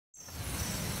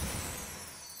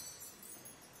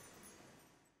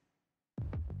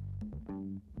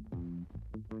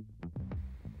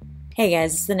Hey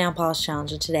guys, it's the Nail Polish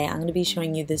Challenge, and today I'm going to be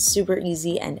showing you this super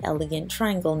easy and elegant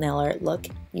triangle nail art look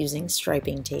using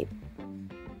striping tape.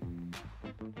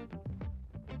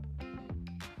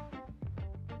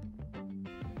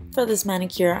 For this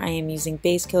manicure, I am using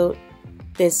base coat,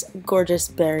 this gorgeous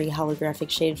berry holographic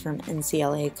shade from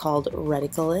NCLA called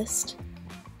Radicalist,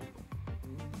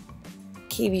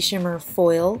 KB Shimmer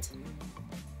Foiled,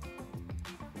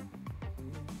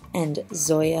 and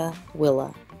Zoya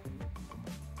Willa.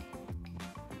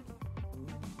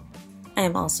 I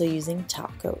am also using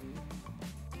top coat.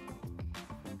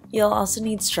 You'll also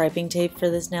need striping tape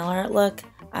for this nail art look.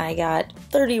 I got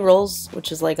 30 rolls,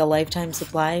 which is like a lifetime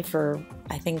supply for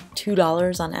I think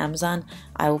 $2 on Amazon.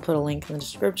 I will put a link in the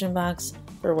description box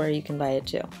for where you can buy it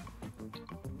too.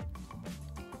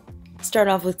 Start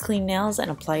off with clean nails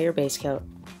and apply your base coat.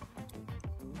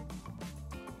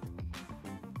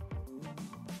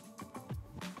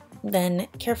 Then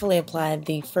carefully apply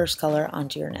the first color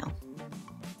onto your nail.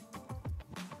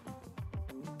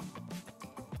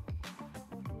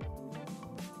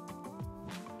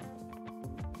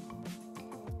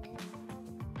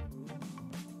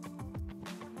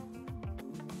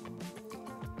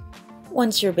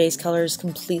 Once your base color is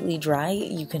completely dry,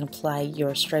 you can apply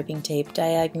your striping tape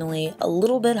diagonally a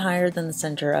little bit higher than the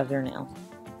center of your nail.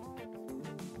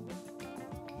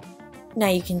 Now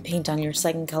you can paint on your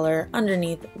second color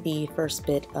underneath the first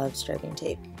bit of striping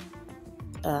tape.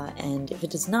 And if it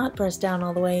does not press down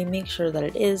all the way, make sure that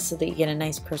it is so that you get a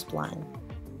nice crisp line.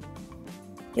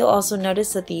 You'll also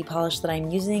notice that the polish that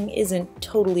I'm using isn't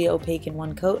totally opaque in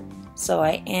one coat, so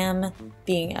I am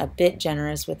being a bit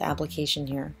generous with application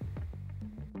here.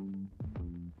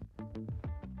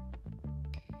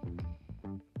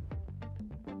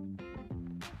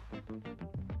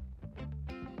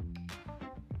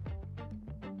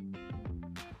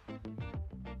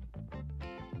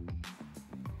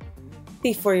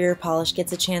 Before your polish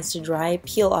gets a chance to dry,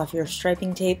 peel off your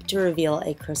striping tape to reveal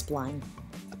a crisp line.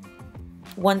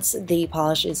 Once the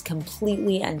polish is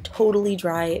completely and totally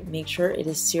dry, make sure it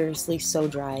is seriously so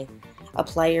dry.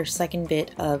 Apply your second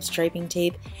bit of striping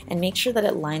tape and make sure that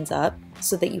it lines up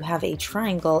so that you have a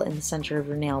triangle in the center of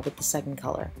your nail with the second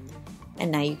color.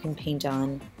 And now you can paint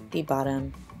on the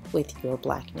bottom with your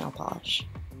black nail polish.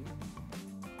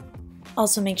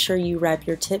 Also make sure you wrap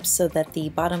your tips so that the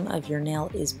bottom of your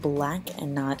nail is black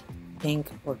and not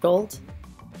pink or gold.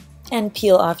 And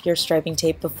peel off your striping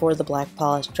tape before the black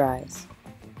polish dries.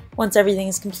 Once everything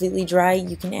is completely dry,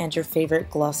 you can add your favorite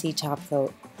glossy top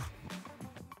coat.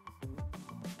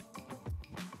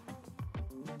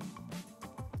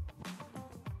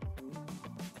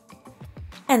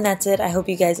 And that's it. I hope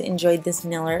you guys enjoyed this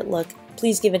nail art look.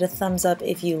 Please give it a thumbs up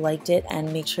if you liked it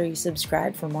and make sure you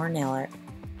subscribe for more nail art.